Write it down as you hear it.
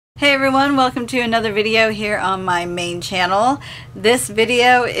Hey everyone, welcome to another video here on my main channel. This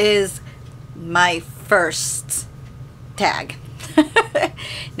video is my first tag.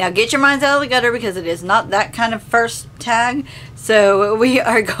 Now get your minds out of the gutter because it is not that kind of first tag. So we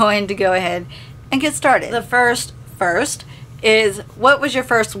are going to go ahead and get started. The first is, what was your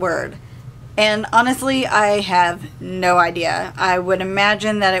first word? And honestly, I have no idea. I would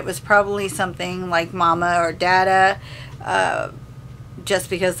imagine that it was probably something like mama or dada.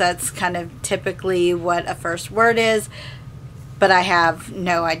 Just because that's kind of typically what a first word is, but I have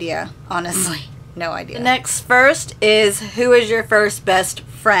no idea, honestly, no idea. The next first is, who is your first best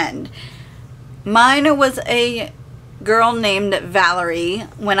friend? Mine was a girl named Valerie.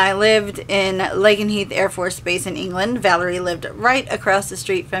 When I lived in Lakenheath Air Force Base in England, Valerie lived right across the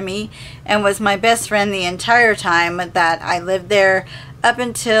street from me and was my best friend the entire time that I lived there, up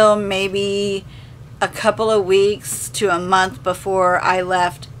until maybe a couple of weeks to a month before I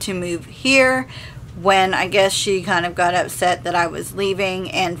left to move here, when I guess she kind of got upset that I was leaving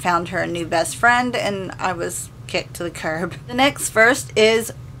and found her a new best friend, and I was kicked to the curb. The next first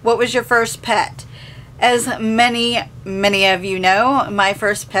is, what was your first pet? As many of you know, my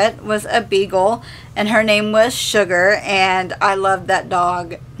first pet was a beagle, and her name was Sugar, and I loved that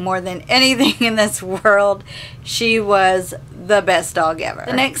dog more than anything in this world. She was the best dog ever.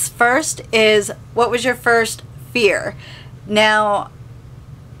 The next first is, what was your first fear? Now,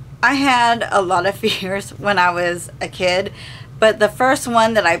 I had a lot of fears when I was a kid, but the first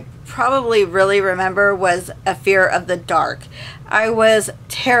one that I probably really remember was a fear of the dark. I was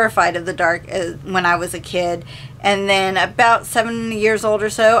terrified of the dark when I was a kid, and then about 7 years old or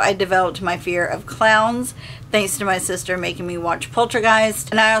so, I developed my fear of clowns, thanks to my sister making me watch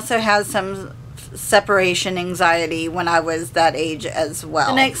Poltergeist. And I also had some separation anxiety when I was that age as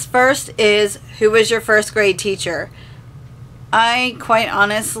well. The next first is, who was your first grade teacher? I quite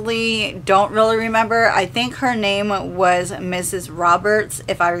honestly don't really remember. I think her name was Mrs. Roberts,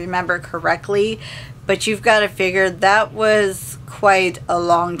 if I remember correctly, but you've got to figure that was quite a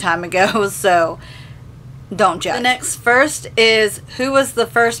long time ago, so don't judge. The next first is, who was the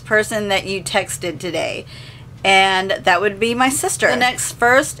first person that you texted today? And that would be my sister. The next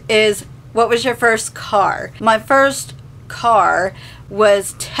first is, what was your first car? My first car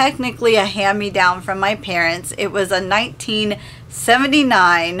was technically a hand-me-down from my parents. It was a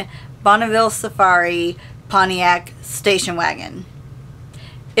 1979 Bonneville Safari Pontiac station wagon.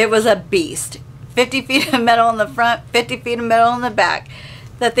 It was a beast. 50 feet of metal in the front, 50 feet of metal in the back.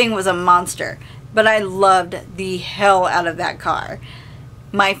 That thing was a monster. But I loved the hell out of that car.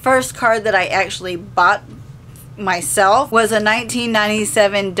 My first car that I actually bought myself was a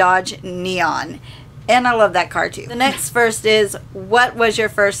 1997 Dodge Neon. And I love that car too. The next first is, what was your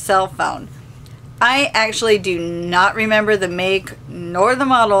first cell phone? I actually do not remember the make nor the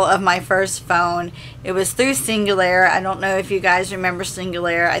model of my first phone. It was through Singular. I don't know if you guys remember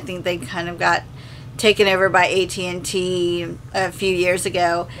Singular. I think they kind of got taken over by AT&T a few years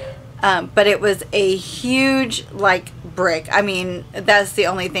ago. But it was a huge, like, brick. I mean, that's the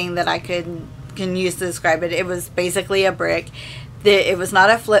only thing that I can use to describe it. It was basically a brick. It was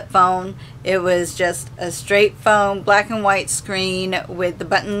not a flip phone. It was just a straight phone, black and white screen with the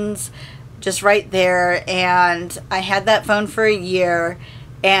buttons just right there. And I had that phone for a year.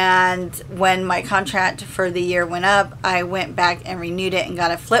 And when my contract for the year went up, I went back and renewed it and got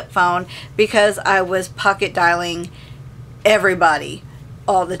a flip phone because I was pocket dialing everybody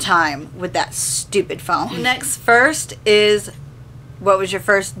all the time with that stupid phone. Next first is, what was your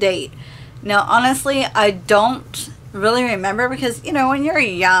first date? Now, honestly, I don't really remember because, you know, when you're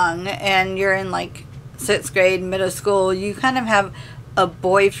young and you're in like 6th grade, middle school, you kind of have a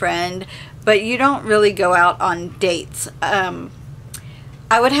boyfriend, but you don't really go out on dates. I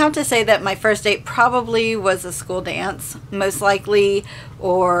would have to say that my first date probably was a school dance, most likely,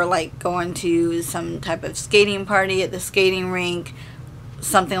 or like going to some type of skating party at the skating rink,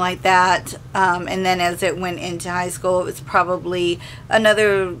 something like that. And then as it went into high school, it was probably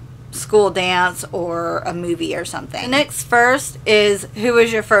another school dance or a movie or something. The next first is, who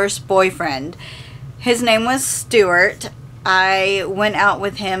was your first boyfriend? His name was Stuart. I went out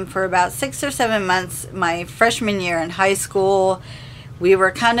with him for about 6 or 7 months my freshman year in high school. We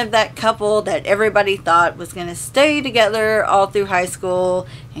were kind of that couple that everybody thought was going to stay together all through high school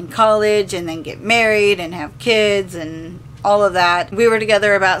and college and then get married and have kids and all of that. We were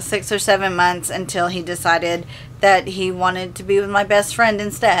together about 6 or 7 months until he decided that he wanted to be with my best friend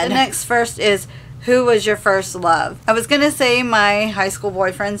instead. The next first is, who was your first love? I was going to say my high school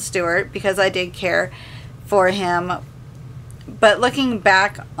boyfriend, Stuart, because I did care for him. But looking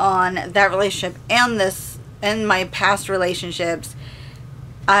back on that relationship and my past relationships,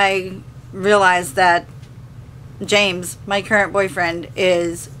 I realized that James, my current boyfriend,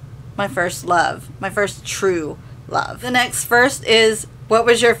 is my first love, my first true love. The next first is, what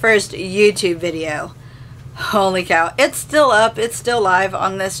was your first YouTube video? Holy cow, it's still up, it's still live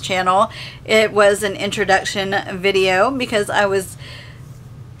on this channel. It was an introduction video because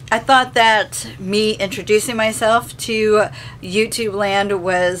I thought that me introducing myself to YouTube land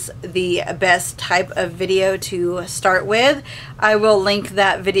was the best type of video to start with. I will link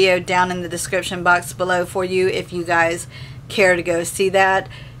that video down in the description box below for you if you guys care to go see that.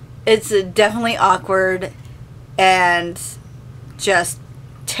 It's definitely awkward and just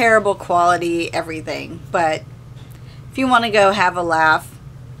terrible quality everything, but if you want to go have a laugh,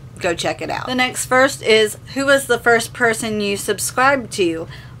 go check it out. The next first is, who was the first person you subscribed to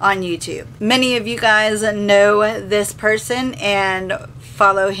on YouTube? Many of you guys know this person and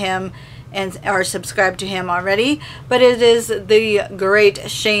follow him and are subscribed to him already, but it is the great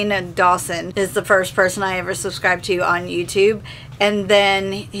Shane Dawson is the first person I ever subscribed to on YouTube, and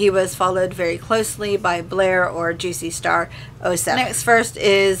then he was followed very closely by Blair or Juicy Star 07. Next first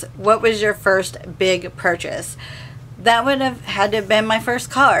is, what was your first big purchase? That would have had to have been my first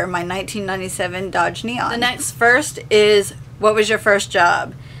car, my 1997 Dodge Neon. The next first is, what was your first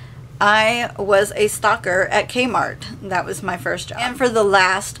job? I was a stalker at Kmart. That was my first job. And for the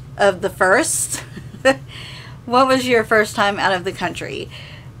last of the first, what was your first time out of the country?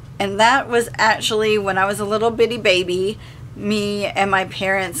 And that was actually when I was a little bitty baby. Me and my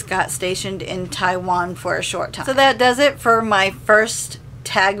parents got stationed in Taiwan for a short time. So that does it for my first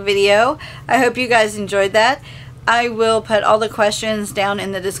tag video. I hope you guys enjoyed that. I will put all the questions down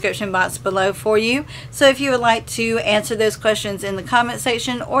in the description box below for you. So if you would like to answer those questions in the comment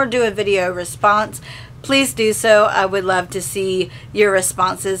section or do a video response, please do so. I would love to see your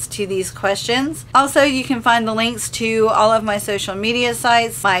responses to these questions. Also, you can find the links to all of my social media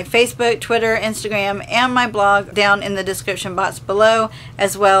sites, my Facebook, Twitter, Instagram, and my blog down in the description box below,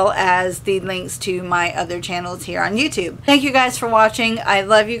 as well as the links to my other channels here on YouTube. Thank you guys for watching. I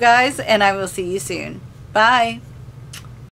love you guys, and I will see you soon. Bye.